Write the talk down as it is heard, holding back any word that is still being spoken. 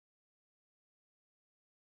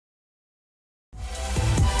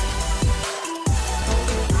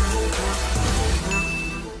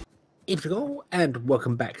Ep3, and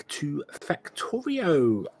welcome back to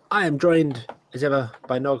Factorio. I am joined, as ever,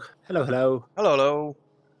 by Nog. Hello, hello. Hello, hello.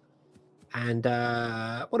 And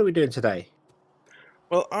what are we doing today?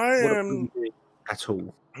 Well, What are we doing at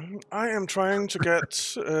all? I am trying to get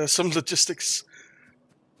some logistics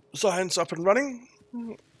science up and running,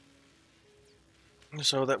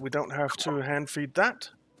 so that we don't have to hand feed that.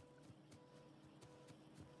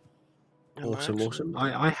 Awesome.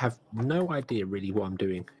 I have no idea really what I'm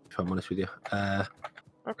doing, if I'm honest with you.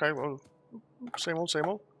 Okay, well, same old, same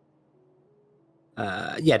old.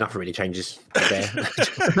 Yeah, nothing really changes there.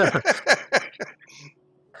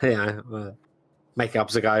 Yeah, make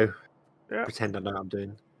ups a go. Yeah. Pretend I know what I'm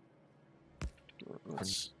doing.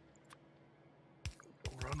 Let's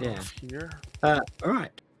run off here. All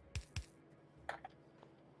right.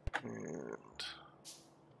 And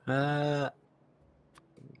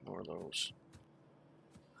more of those.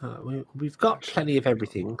 We've got plenty of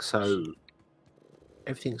everything, so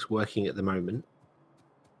everything's working at the moment.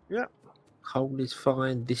 Yeah. Coal is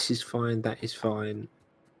fine. This is fine. That is fine.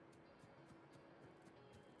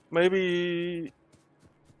 Maybe.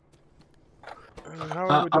 How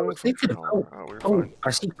are we doing? Thinking of, I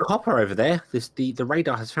see copper over there. The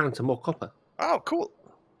radar has found some more copper. Oh, cool.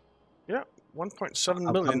 Yeah,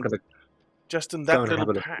 1.7 million just in that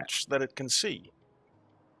little patch that it can see.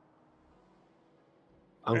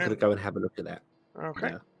 I'm going to go and have a look at that. Okay.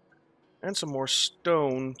 Yeah. And some more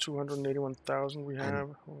stone, 281,000 we have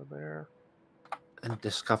over there. And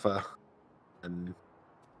discover, if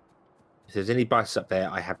there's any bites up there,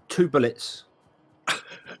 I have 2 bullets.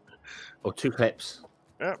 Or 2 clips.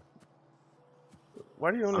 Yeah.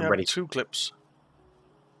 Why do you only have 2 clips?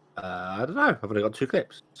 I don't know. I've only got 2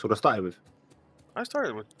 clips. That's what I started with. I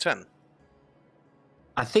started with 10.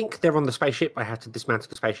 I think they're on the spaceship. I have to dismantle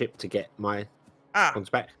the spaceship to get my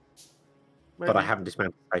ones back. Maybe. But I haven't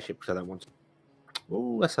dismantled the spaceship because I don't want to.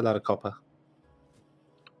 Oh, that's a lot of copper.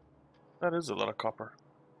 That is a lot of copper.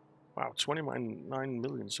 Wow, 29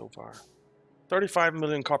 million so far. 35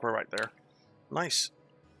 million copper right there. Nice.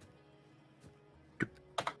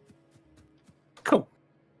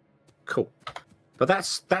 Cool. But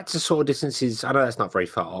that's the sort of distances. I know that's not very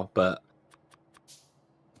far, but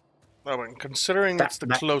well, considering it's the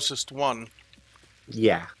closest one.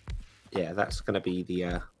 Yeah, that's going to be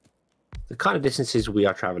the kind of distances we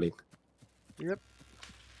are traveling. Yep.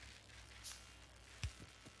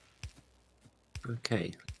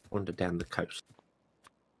 Okay, wander down the coast.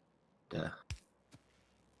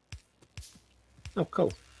 Oh,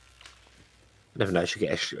 cool. I never noticed you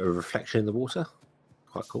get a reflection in the water.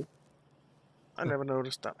 Quite cool. I never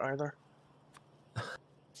noticed that either.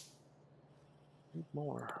 Need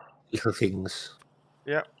more. Little things.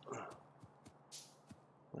 Yeah.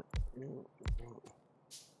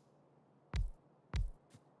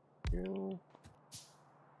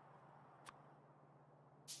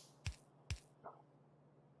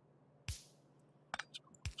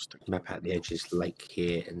 Map out the edges lake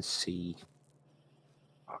here and see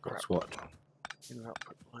what's what.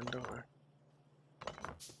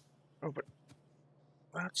 Oh, but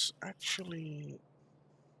that's actually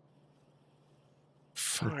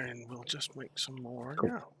fine. We'll just make some more. Cool.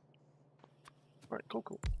 Yeah. All right,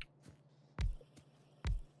 cool.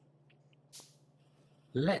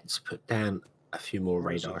 Let's put down a few more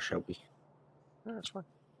radar, shall we? Yeah, that's fine.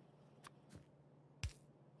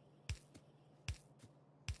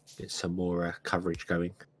 Get some more coverage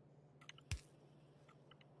going.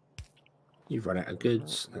 You've run out of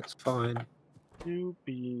goods. That's fine. UB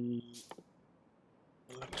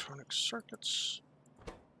electronic circuits.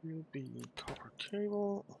 UB copper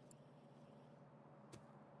cable.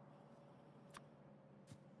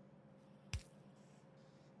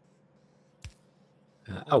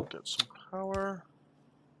 Get some power.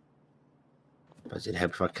 Does it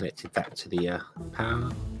help if I connected that to the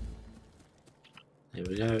power? There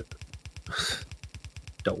we go.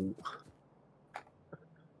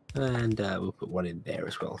 And we'll put one in there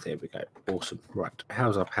as well. There we go. Awesome. Right.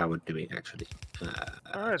 How's our power doing, actually?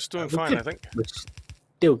 It's doing fine, I think. It's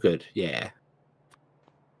still good, yeah.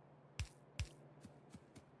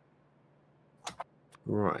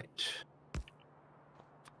 Right.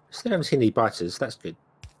 Still haven't seen any biters. That's good.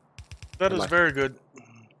 That is very good.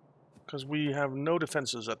 Because we have no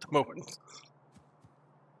defenses at the moment.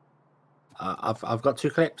 I've got 2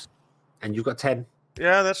 clips. And you've got 10.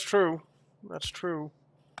 Yeah, that's true. That's true.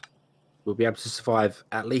 We'll be able to survive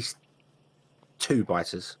at least 2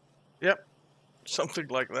 biters. Yep. Something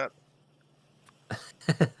like that.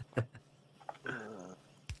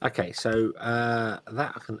 Okay, so that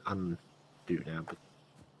I can undo now, but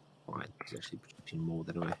fine. It's actually producing more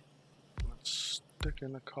than I. Let's stick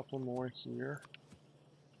in a couple more here.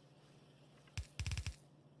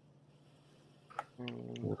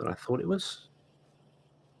 More than I thought it was.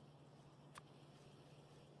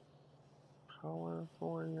 Power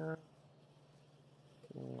for you.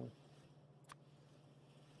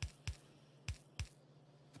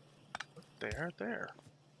 There.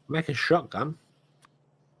 Make a shotgun.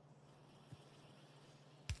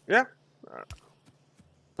 Yeah.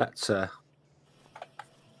 That's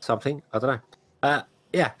something. I don't know.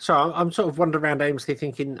 Yeah. So I'm sort of wandering around aimlessly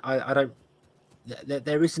thinking I don't.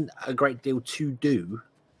 There isn't a great deal to do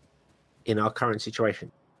in our current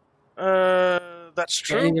situation. That's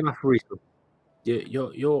true. Getting enough resources.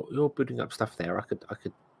 You're building up stuff there. I could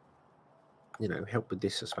help with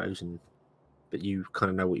this, I suppose, but you kind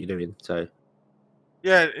of know what you're doing, so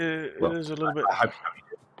yeah, it is a little bit. I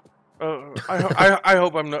hope I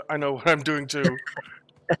hope I know what I'm doing too.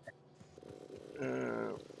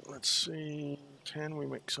 Let's see. Can we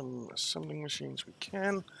make some assembling machines? We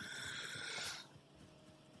can.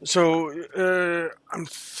 So I'm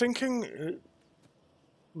thinking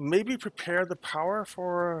maybe prepare the power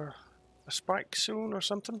for a spike soon or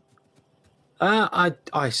something. I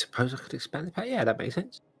suppose I could expand the power. Yeah, that makes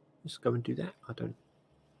sense. Just go and do that. I don't.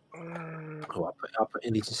 I'll put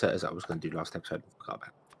in these inserters that I was going to do last episode. Forgot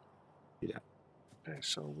about. Do that. Okay,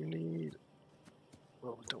 so we need.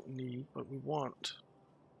 Well, we don't need, but we want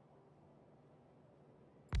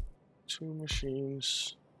 2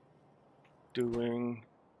 machines doing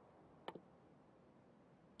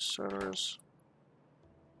inserters.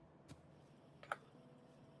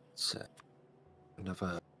 So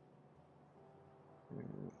another.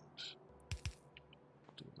 And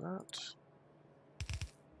do that.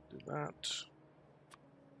 Do that.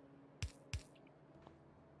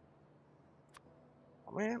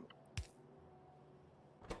 Oh man.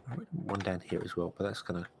 One down here as well, but that's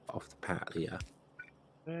kind of off the power of the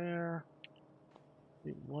There.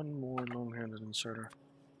 Need one more long-handed inserter.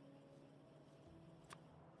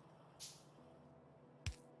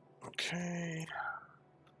 Okay.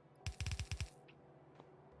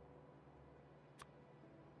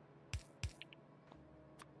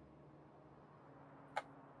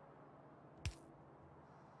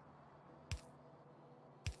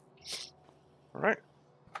 All right.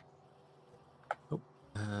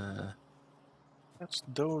 That's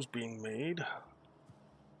those being made.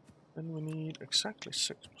 Then we need exactly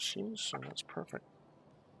 6 machines, so that's perfect.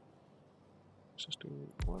 Let's just do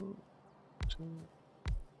 1, 2,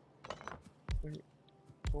 3,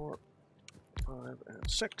 4, 5, and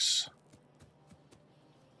 6.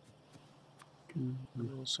 And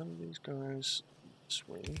we'll send these guys this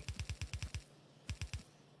way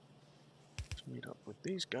to meet up with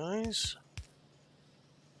these guys.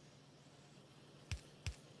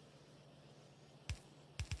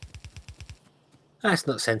 That's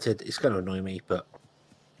not centered. It's going to annoy me, but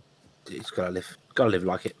it's got to live. Got to live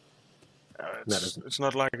like it. It's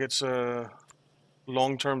not like it's a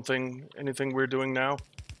long-term thing. Anything we're doing now.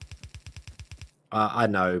 I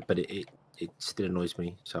know, but it still annoys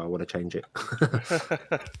me, so I want to change it.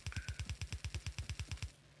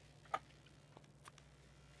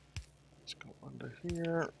 Let's go under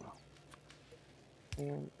here.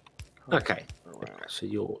 And okay. So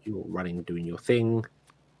you're running, doing your thing.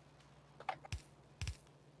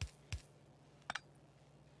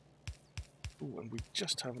 Ooh, and we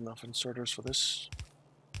just have enough inserters for this.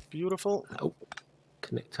 Beautiful. Oh,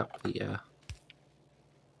 connect up the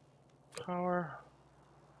power.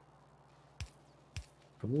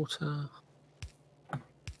 The water.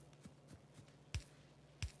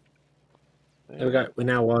 There we go. We're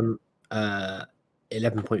now on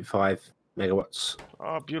 11.5 megawatts.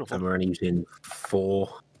 Oh, beautiful. And we're only using 4.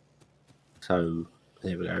 So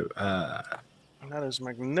there we go. And that is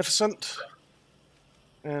magnificent.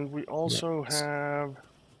 And we also have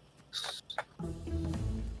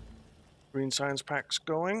green science packs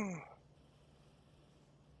going.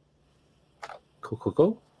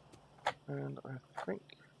 Cool. And I think,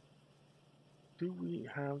 do we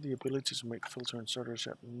have the ability to make filter inserters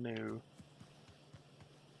yet? No.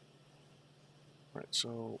 Right,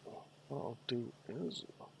 so what I'll do is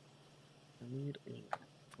I need a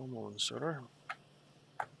normal inserter,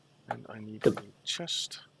 and I need a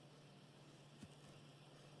chest.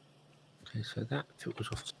 Okay, so that filters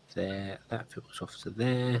off to there, that filters off to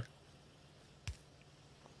there.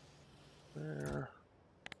 There.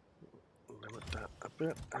 Limit that a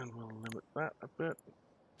bit, and we'll limit that a bit.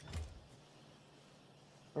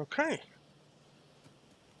 Okay.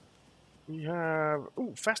 We have...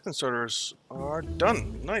 Ooh, fast inserters are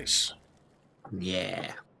done. Nice.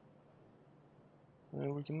 Yeah.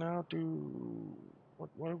 And we can now do... What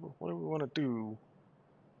do we want to do?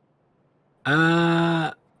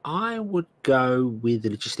 I would go with the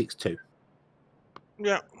logistics 2.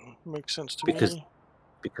 Yeah, makes sense to me.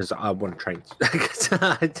 Because I want trains.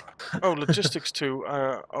 Oh, logistics 2.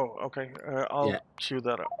 Oh, okay. I'll queue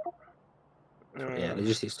that up. Yeah,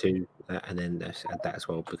 logistics 2, and then add that as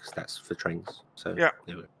well because that's for trains. So yeah,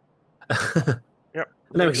 there we go. Yep.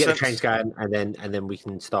 And then we can get the trains going, and then we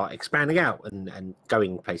can start expanding out and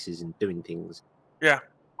going places and doing things. Yeah,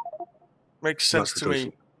 makes sense to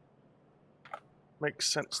me.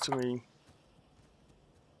 Makes sense to me.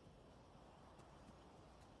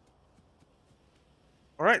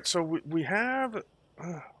 All right, so we have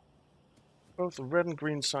both the red and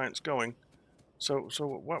green science going. So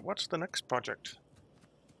what's the next project?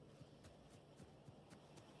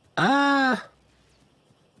 I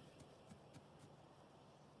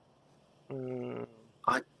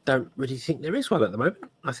don't really think there is one at the moment.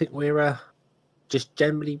 I think we're just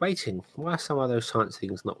generally waiting. Why are some of those science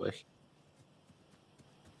things not working?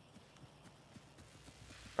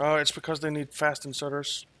 Oh, it's because they need fast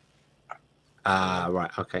inserters. Right,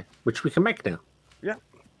 okay. Which we can make now. Yeah.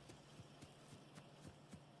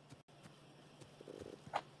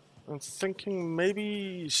 I'm thinking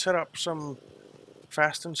maybe set up some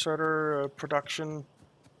fast inserter production.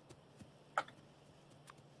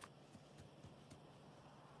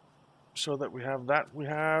 So that we have that. We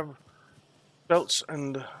have belts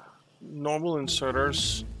and normal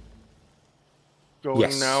inserters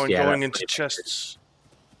going now and going into chests.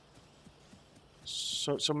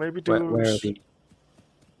 So maybe do... Where are the...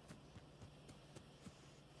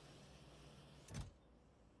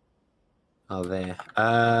 Oh, there.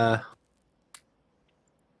 I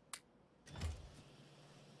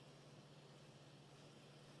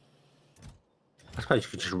suppose you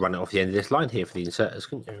could just run it off the end of this line here for the inserters,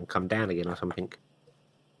 couldn't you? And come down again or something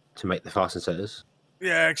to make the fast inserters.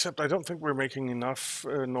 Yeah, except I don't think we're making enough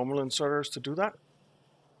normal inserters to do that.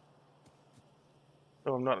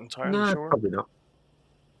 So I'm not entirely sure. Probably not.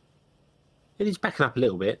 It is backing up a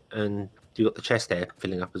little bit, and you've got the chest there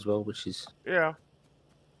filling up as well, which is... Yeah.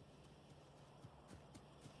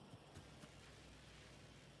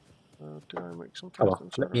 Did I make some fast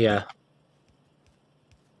inserters? Let me... I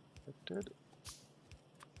did.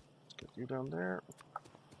 Let's get you down there.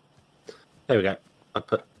 There we go. I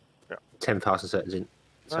put 10 fast inserters in.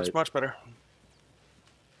 That's much better.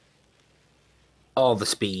 Oh, the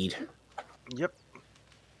speed. Yep.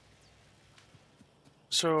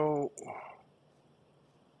 So,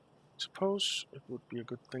 suppose it would be a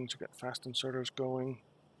good thing to get fast inserters going.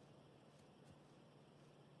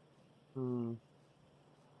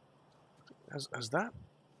 Has that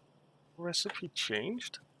recipe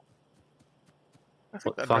changed? I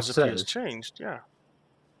think that recipe has changed, yeah.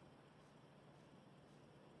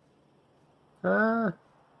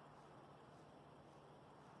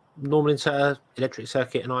 Normal inserter, electric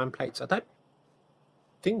circuit, and iron plates. I don't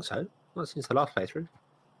think so. Not since the last playthrough.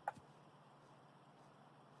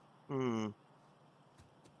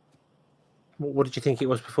 What did you think it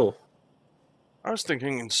was before? I was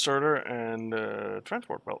thinking inserter and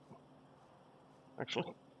transport belt,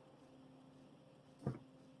 actually.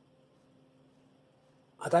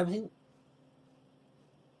 I don't think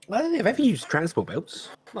I've ever used transport belts.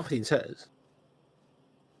 Not for the inserters.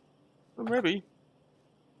 Well, maybe.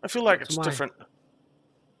 I feel like it's different.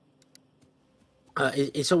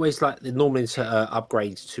 It's always like the normal inserter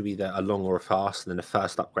upgrades to either a long or a fast, and then the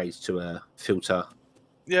first upgrades to a filter.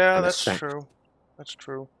 Yeah, that's true. That's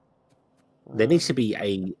true. There needs to be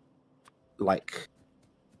a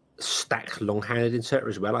stack long-handed inserter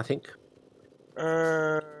as well, I think.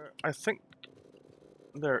 I think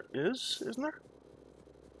there is, isn't there?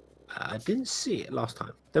 I didn't see it last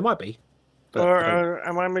time. There might be. Or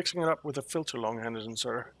am I mixing it up with a filter long-handed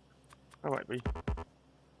inserter? That might be.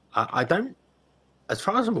 I don't... As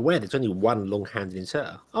far as I'm aware, there's only one long-handed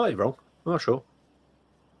inserter. I might be wrong. I'm not sure.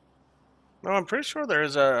 No, I'm pretty sure there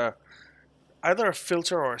is either a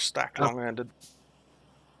filter or a stack long-handed.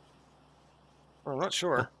 I'm not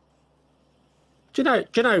sure. Do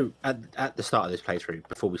you know? At the start of this playthrough,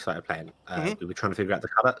 before we started playing, we were trying to figure out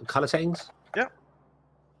the color settings. Yeah.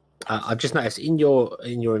 I've just noticed in your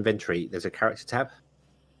inventory there's a character tab.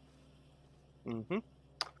 And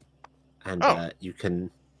you can.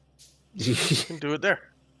 You can do it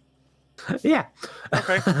there. Yeah.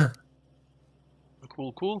 Okay.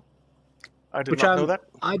 Cool. I did not know that.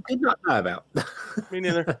 I did not know about. Me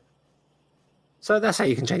neither. So that's how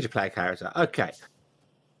you can change a player character. Okay.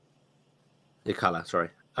 The color, sorry.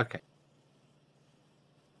 Okay.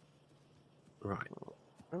 Right.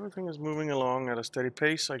 Everything is moving along at a steady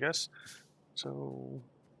pace, I guess. So.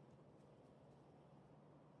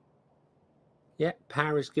 Yeah,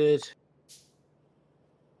 power is good.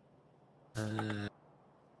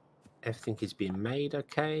 Everything is being made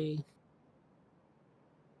okay.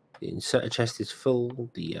 The inserter chest is full.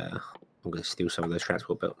 I'm going to steal some of those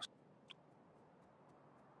transport belts.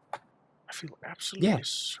 I feel absolutely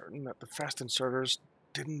certain that the fast inserters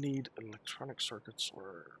didn't need electronic circuits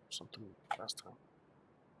or something last time.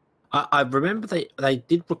 I remember they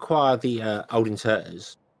did require the old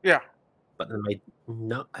inserters. Yeah. But then they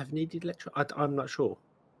not have needed I'm not sure.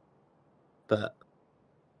 But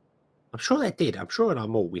I'm sure they did. I'm sure in our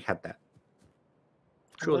mall we had that.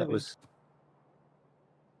 I'm sure that was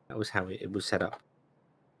how it was set up.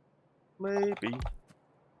 Maybe.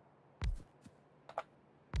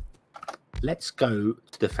 Let's go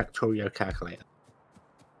to the Factorio calculator.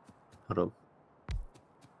 Hold on.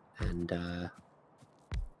 And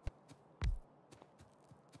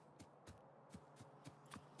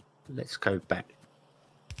let's go back.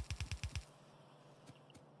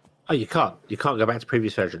 Oh, you can't. You can't go back to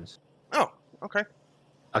previous versions. Oh, okay.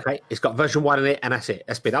 Okay, it's got version 1 in it, and that's it.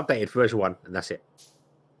 It's been updated for version 1, and that's it.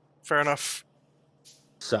 Fair enough.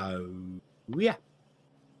 So, yeah.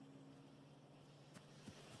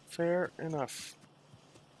 Fair enough.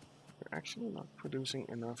 We're actually not producing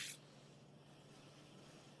enough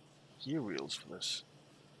gear wheels for this.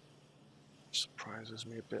 Surprises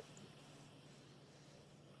me a bit.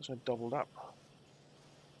 Because I doubled up.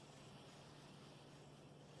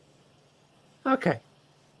 Okay.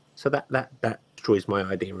 So that destroys my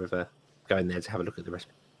idea of going there to have a look at the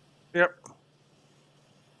recipe. Yep.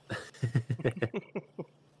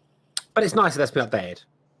 But it's nice that that's been updated.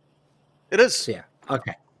 It is. So, yeah.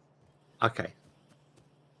 Okay. Okay.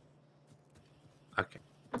 Okay.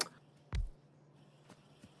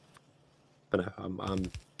 But no,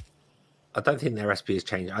 I don't think their recipe has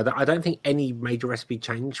changed. I don't think any major recipe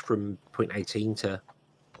changed from 0.18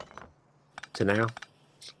 to now.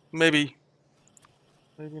 Maybe.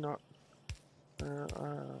 Maybe not.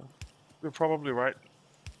 You're probably right.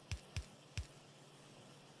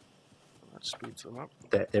 That speeds them up.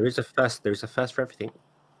 There is a first. There is a first for everything.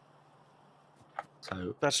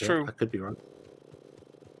 So that's true. I could be wrong.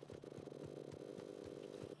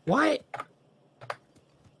 Why?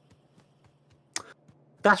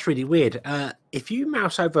 That's really weird. If you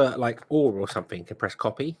mouse over like OR or something and press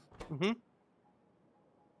copy,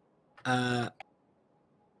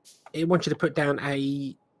 it wants you to put down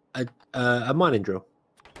a mining drill.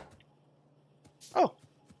 Oh,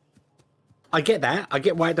 I get that. I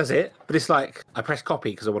get why it does it, but it's like I press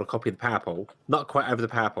copy because I want to copy the power pole, not quite over the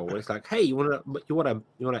power pole. It's like, hey, you want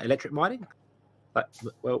electric mining? Like,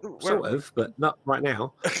 well, sort of, but not right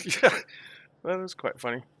now. Yeah, that is quite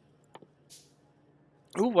funny.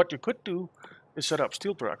 Ooh, what you could do is set up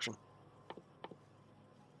steel production.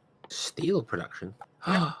 Steel production?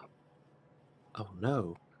 Yeah. Oh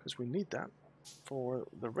no. Because we need that for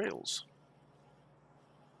the rails.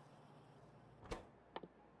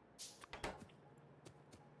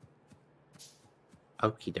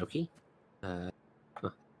 Okie dokie.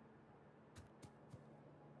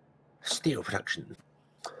 Steel production.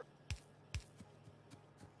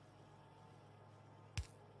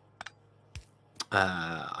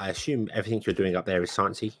 I assume everything you're doing up there is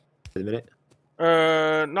sciencey for the minute?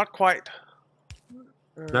 Not quite.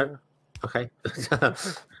 No? Okay.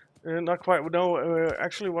 Not quite. No,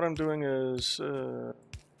 actually what I'm doing is for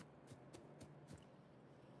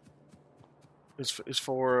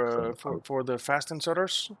the fast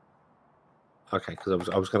inserters. Okay, because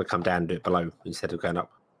I was going to come down and do it below instead of going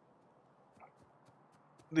up.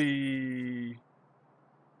 The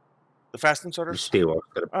fast inserters? The steel.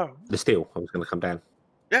 The steel. I was going to come down.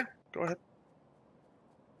 Yeah, go ahead.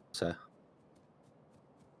 So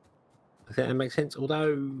I think that makes sense.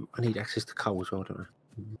 Although I need access to coal as well, don't I?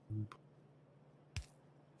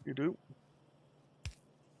 You do?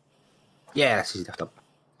 Yeah, that's easy enough.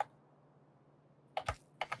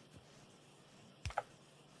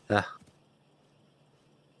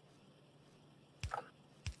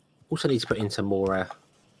 Also need to put in some more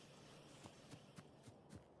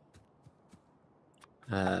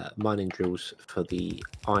mining drills for the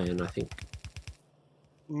iron, I think.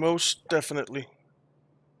 Most definitely.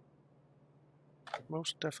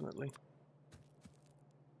 Most definitely.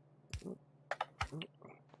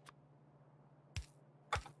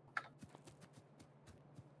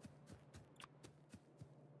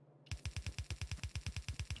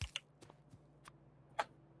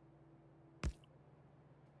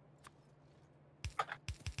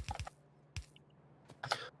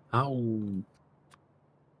 Oh,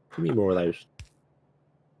 give me more of those.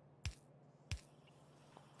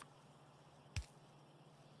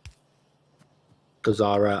 Because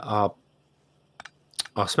our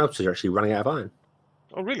smelters are actually running out of iron.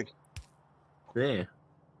 Oh, really? There.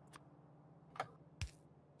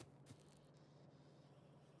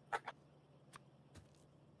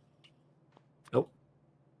 Oh.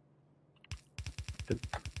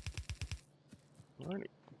 Alrighty.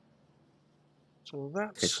 So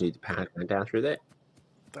that's Just need the power going down through there.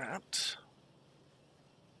 that.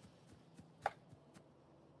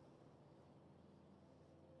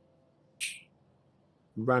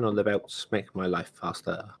 Run on the belts, make my life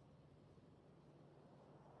faster.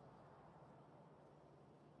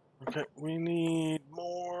 Okay, we need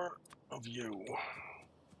more of you.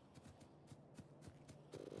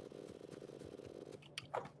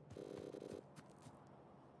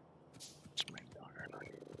 Let's make iron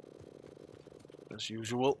as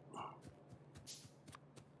usual.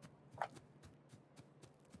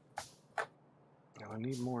 Now I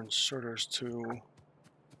need more inserters too.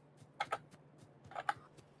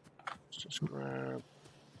 Let's just grab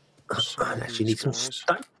some I of actually these need some guys.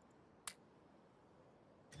 stone.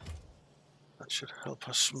 That should help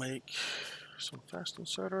us make some fast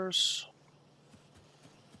inserters.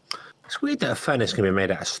 It's weird that a furnace can be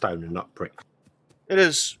made out of stone and not brick. It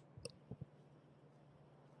is.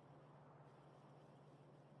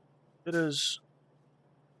 It is.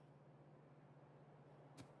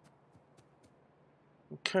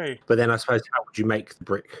 Okay. But then I suppose, how would you make the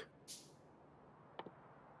brick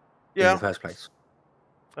in Yeah, the first place?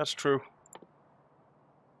 that's true.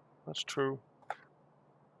 That's true.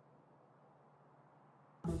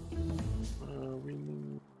 We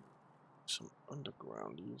need some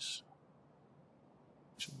undergroundies.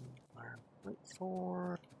 Iron plate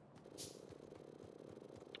 4.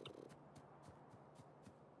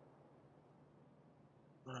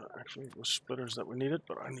 Actually, it was splitters that we needed,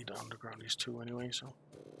 but I need to underground these two anyway, so.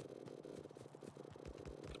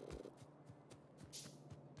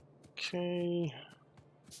 Okay.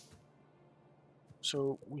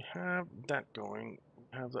 So we have that going.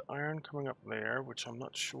 We have the iron coming up there, which I'm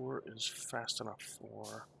not sure is fast enough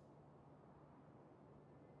for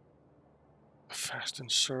fast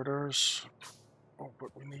inserters. Oh,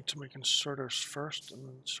 but we need to make inserters first, and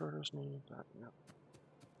inserters need that, yeah.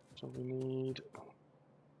 So we need a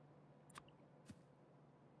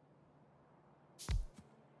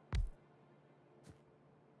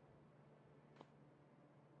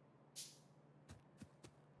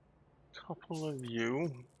couple of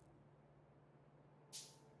you.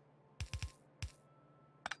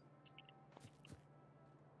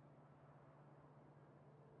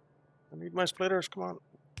 I need my splitters, come on.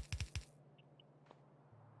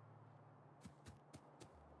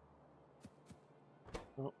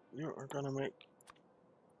 Oh, you are gonna make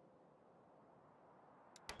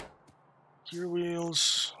gear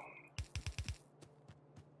wheels.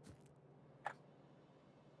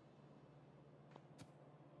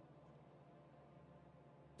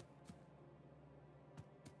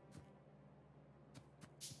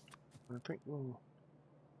 I think we'll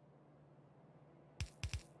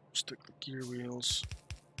stick the gear wheels.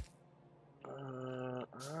 Will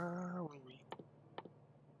we?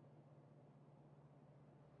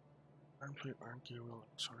 Iron plate, iron gear wheel,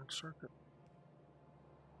 sorting circuit.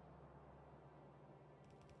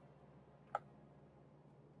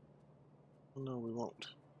 No, we won't.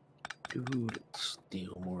 Dude,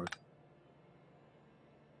 steal more.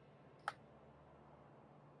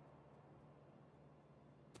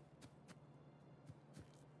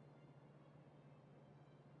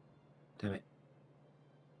 Damn it.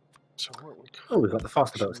 So what we Oh, we've got the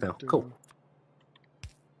faster belts now. Cool.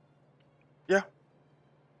 Yeah.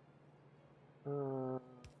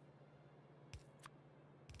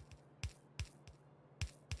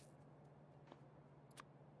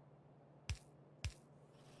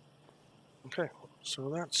 Okay, so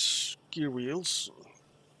that's gear wheels.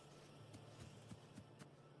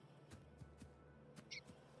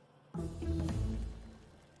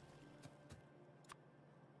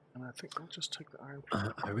 And I think I'll just take the iron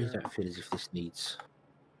plate. I really don't feel as if this needs...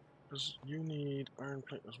 Because you need iron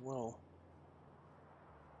plate as well.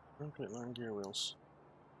 Iron plate and iron gear wheels.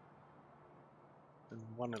 And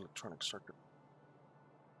one electronic circuit.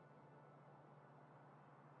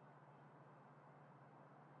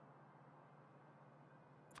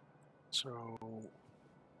 So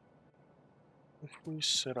if we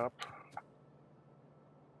set up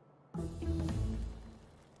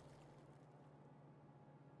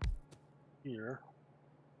here,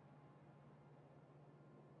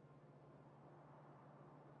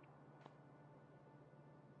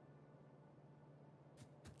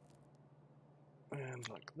 and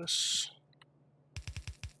like this,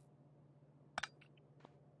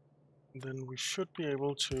 then we should be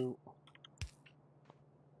able to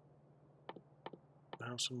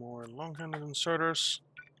have some more long-handed inserters.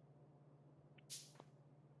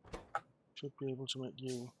 Should be able to make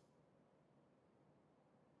you.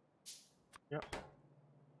 Yep.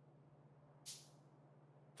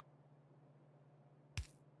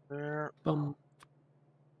 There.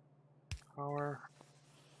 Power.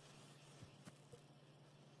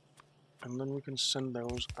 And then we can send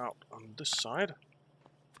those out on this side.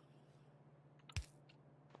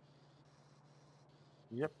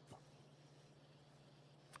 Yep.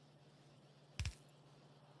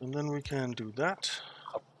 And then we can do that.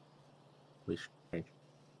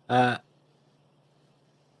 Oh,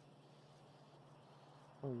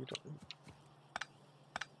 you don't.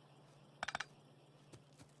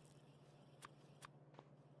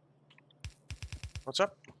 What's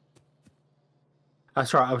up?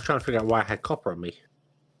 that's right. I was trying to figure out why I had copper on me.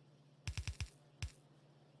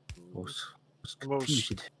 Was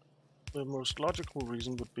confused. The most logical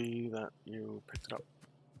reason would be that you picked it up.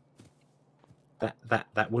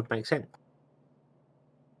 That would make sense.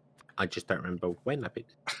 I just don't remember when I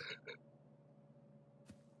picked it.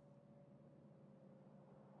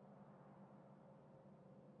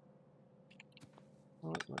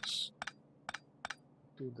 Alright, let's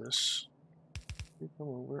do this. You come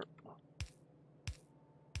over.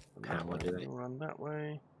 How do they run that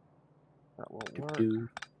way? That won't work. do.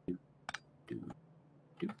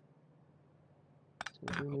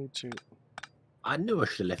 So we need to. I knew I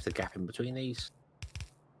should have left a gap in between these.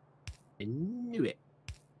 I knew it.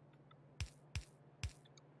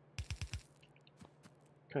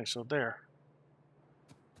 Okay, so there.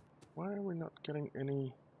 Why are we not getting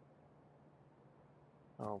any?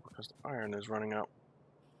 Oh, because the iron is running out.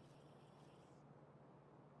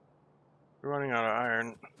 We're running out of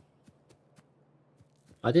iron.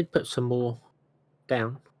 I did put some more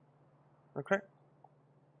down. Okay.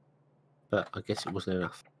 But I guess it wasn't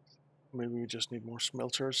enough. Maybe we just need more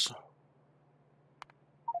smelters.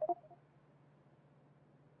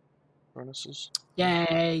 Furnaces.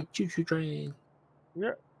 Yay! Choo-choo train.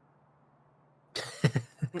 Yeah.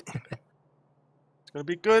 It's gonna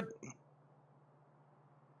be good.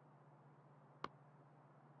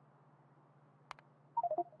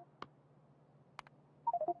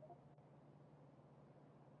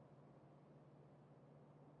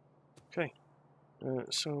 Okay.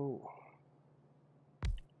 So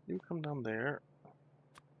you come down there.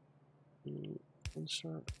 You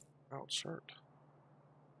insert, outsert,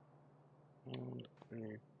 and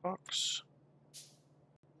a box.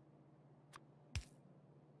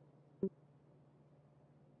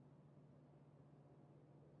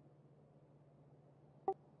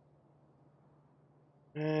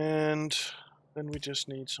 And then we just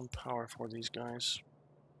need some power for these guys.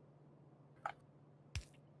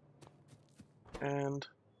 And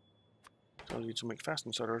tells you to make fast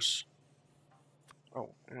inserters. Oh,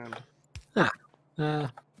 and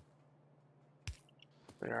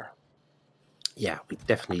there. Yeah, we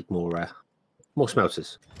definitely need more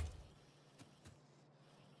smelters.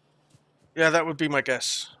 Yeah, that would be my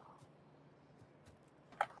guess.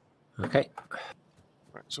 Okay.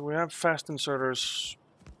 Right, so we have fast inserters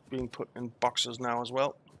being put in boxes now as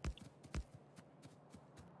well.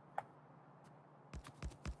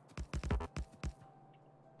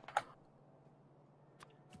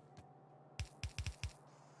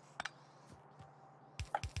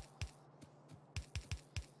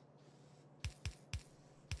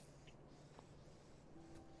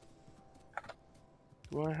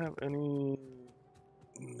 Do I have any?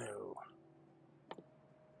 No.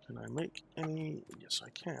 Can I make any? Yes, I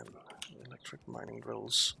can. Electric mining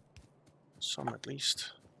drills. Some at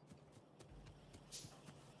least.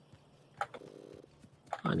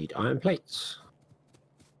 I need iron plates.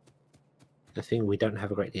 The thing we don't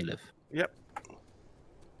have a great deal of. Yep.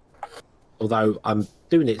 Although I'm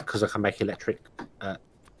doing it because I can make electric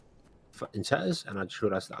inserters, and I just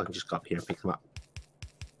realised that I can just go up here and pick them up.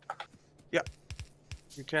 Yep.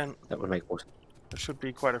 You can. That would make more sense. There should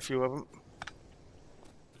be quite a few of them.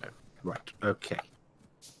 Right. Okay.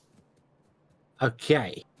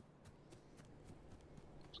 Okay.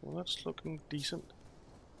 So that's looking decent.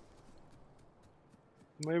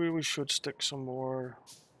 Maybe we should stick some more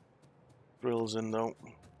drills in though.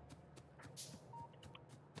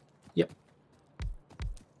 Yep.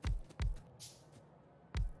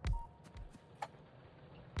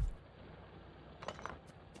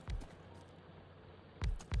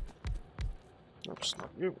 Oops, not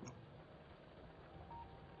you.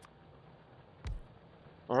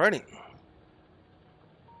 Alrighty.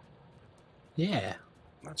 Yeah.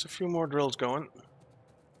 That's a few more drills going.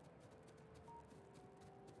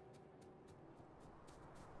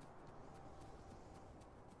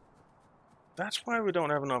 That's why we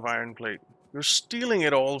don't have enough iron plate. You're stealing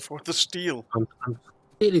it all for the steel. I'm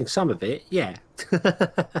stealing some of it, yeah.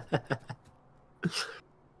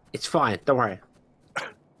 It's fine, don't worry.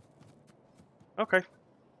 Okay.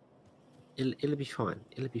 It'll be fine.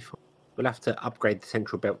 It'll be fine. We'll have to upgrade the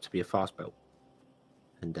central belt to be a fast belt,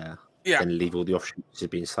 and then leave all the offshoots as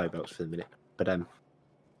being slow belts for the minute.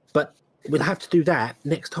 But we'll have to do that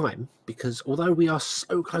next time because although we are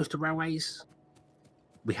so close to railways,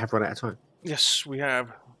 we have run out of time. Yes, we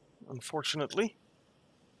have. Unfortunately.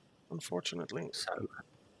 So.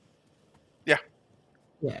 Yeah.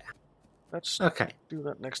 Yeah. Let's do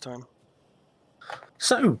that next time.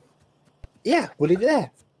 So, yeah, we'll leave it there.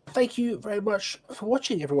 Thank you very much for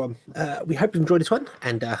watching, everyone. We hope you enjoyed this one,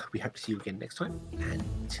 and we hope to see you again next time. And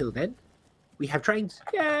until then, we have trains.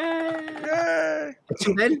 Yay! Yay!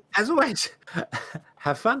 Until then, as always,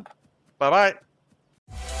 have fun. Bye-bye.